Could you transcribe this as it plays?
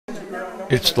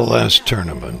It's the last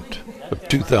tournament of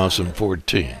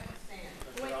 2014.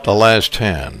 The last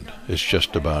hand is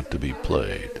just about to be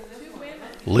played.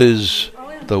 Liz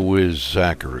the Wiz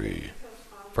Zachary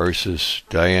versus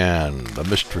Diane the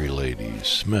Mystery Lady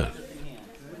Smith.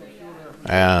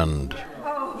 And,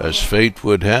 as fate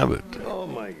would have it,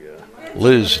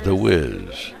 Liz the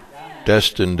Wiz,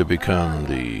 destined to become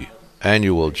the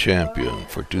annual champion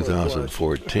for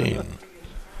 2014,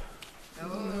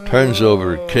 turns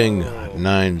over King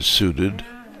 9 suited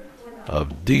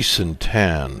of decent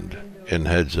hand in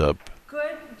heads up,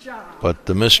 but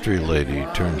the Mystery Lady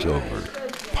turns over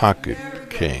pocket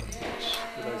kings.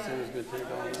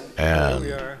 And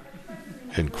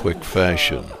in quick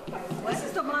fashion,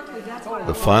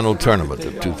 the final tournament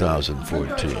of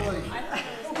 2014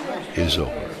 is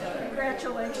over.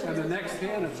 And the next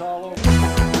hand, it's all over.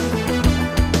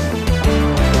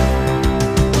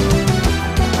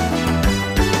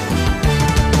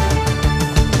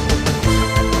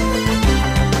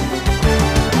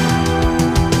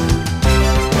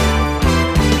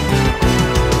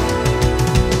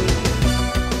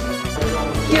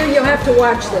 You'll have to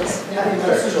watch this.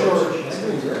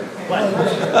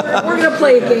 We're going to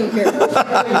play a game here.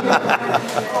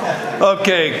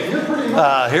 Okay,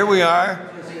 here we are.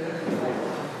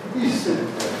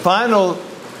 Final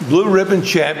Blue Ribbon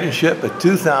Championship of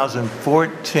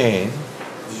 2014.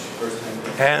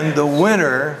 And the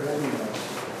winner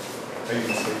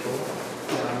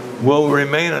will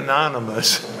remain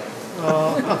anonymous.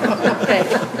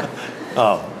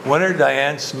 Winner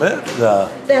Diane Smith.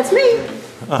 That's me.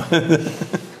 Good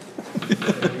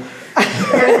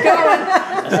going.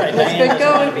 That's right, Diane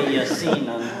doesn't want to be seen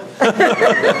on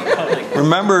public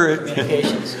Remember,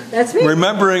 communications. That's me.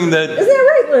 remembering that. Is that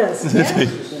right, Liz? Yeah.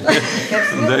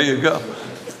 There you go.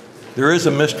 There is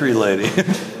a mystery lady.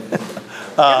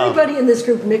 Everybody in this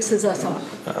group mixes us up.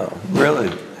 Oh,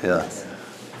 really? Yes.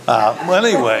 Well,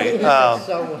 anyway,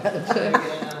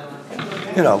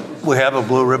 you know, we have a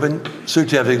blue ribbon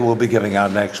certificate we'll be giving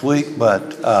out next week,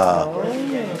 but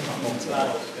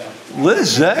Liz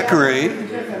Zachary,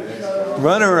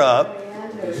 runner-up,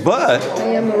 but I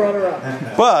am the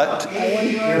runner-up. But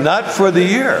not for the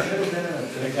year.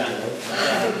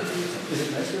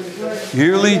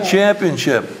 Yearly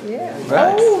championship. Yeah.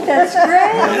 Right. Oh, that's great.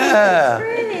 Yeah. That's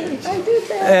great. I did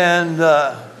that. And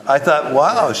I thought,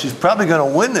 wow, she's probably going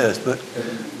to win this, but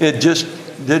it just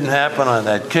didn't happen on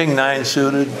that King 9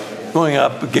 suited going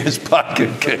up against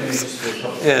pocket kings.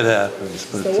 It happens.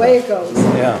 But, It's the way it goes.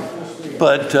 yeah.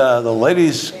 But the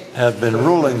ladies have been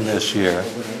ruling this year.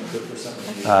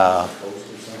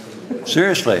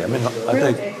 Seriously, I mean, I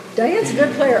think. Diane's a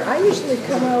good player. I usually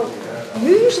come out.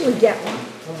 You usually get one.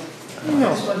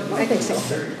 No, I think so.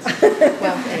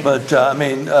 But I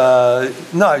mean,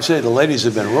 no, I say the ladies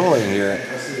have been ruling here.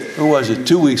 Who was it?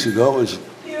 2 weeks ago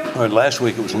or last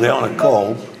week it was Leona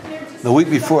Cole. The week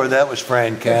before that was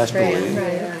Fran Casterly.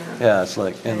 Yeah, it's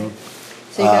like and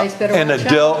So you guys better and watch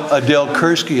Adele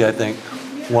Kursky, I think,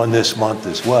 won this month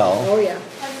as well. Oh yeah.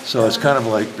 So it's kind of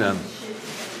like the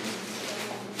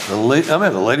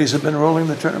ladies have been ruling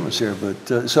the tournaments here,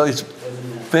 but so it's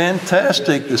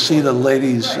fantastic to see the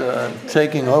ladies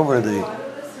taking over the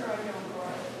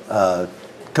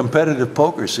competitive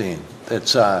poker scene at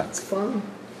SOC. It's fun.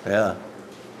 Yeah.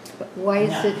 Why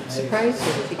is it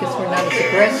surprising? Because we're not as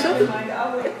aggressive?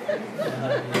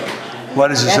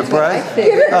 What is a That's what I surprise?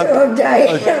 figured. Oh,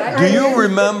 Diane. Do you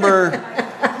remember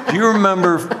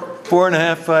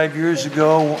 4.5, 5 years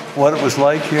ago what it was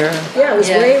like here? Yeah, it was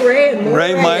Yeah. Ray and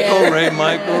Ray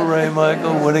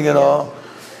Michael winning it all.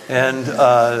 And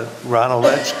Ronald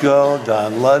Etzko,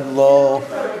 Don Ludlow,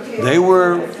 they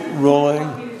were ruling.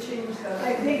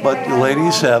 But the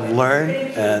ladies have learned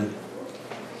and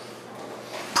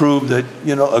proved that,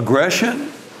 you know, aggression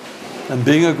and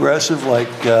being aggressive, like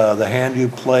the hand you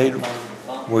played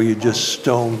where you just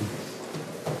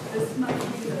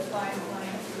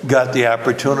got the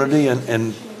opportunity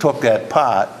and took that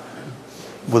pot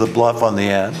with a bluff on the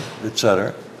end,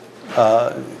 etc.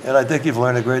 And I think you've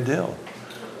learned a great deal.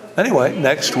 Anyway,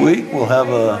 next week we'll have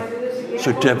a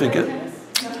certificate.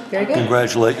 Very good.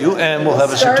 Congratulate you, and we'll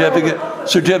have a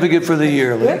certificate for the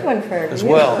year Good one for as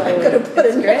well. I'm going to put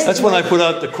it next That's when I put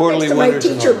out the quarterly to my winners.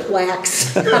 and teacher all.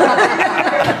 plaques.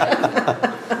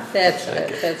 That's good.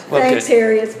 That's good. Okay. Thanks,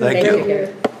 Harry. It's been Thank great you.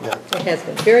 here. It has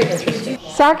been very interesting.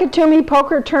 SOC-it-to-me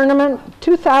Poker Tournament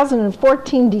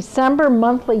 2014 December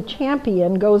monthly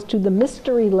champion goes to the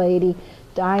Mystery Lady,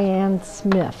 Diane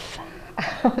Smith.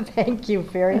 Thank you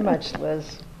very much,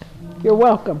 Liz. You're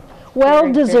welcome. Well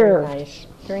deserved. Very nice.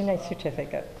 Very nice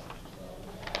certificate.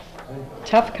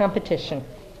 Tough competition.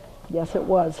 Yes, it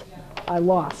was. I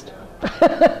lost. All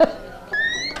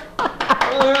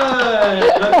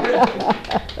right.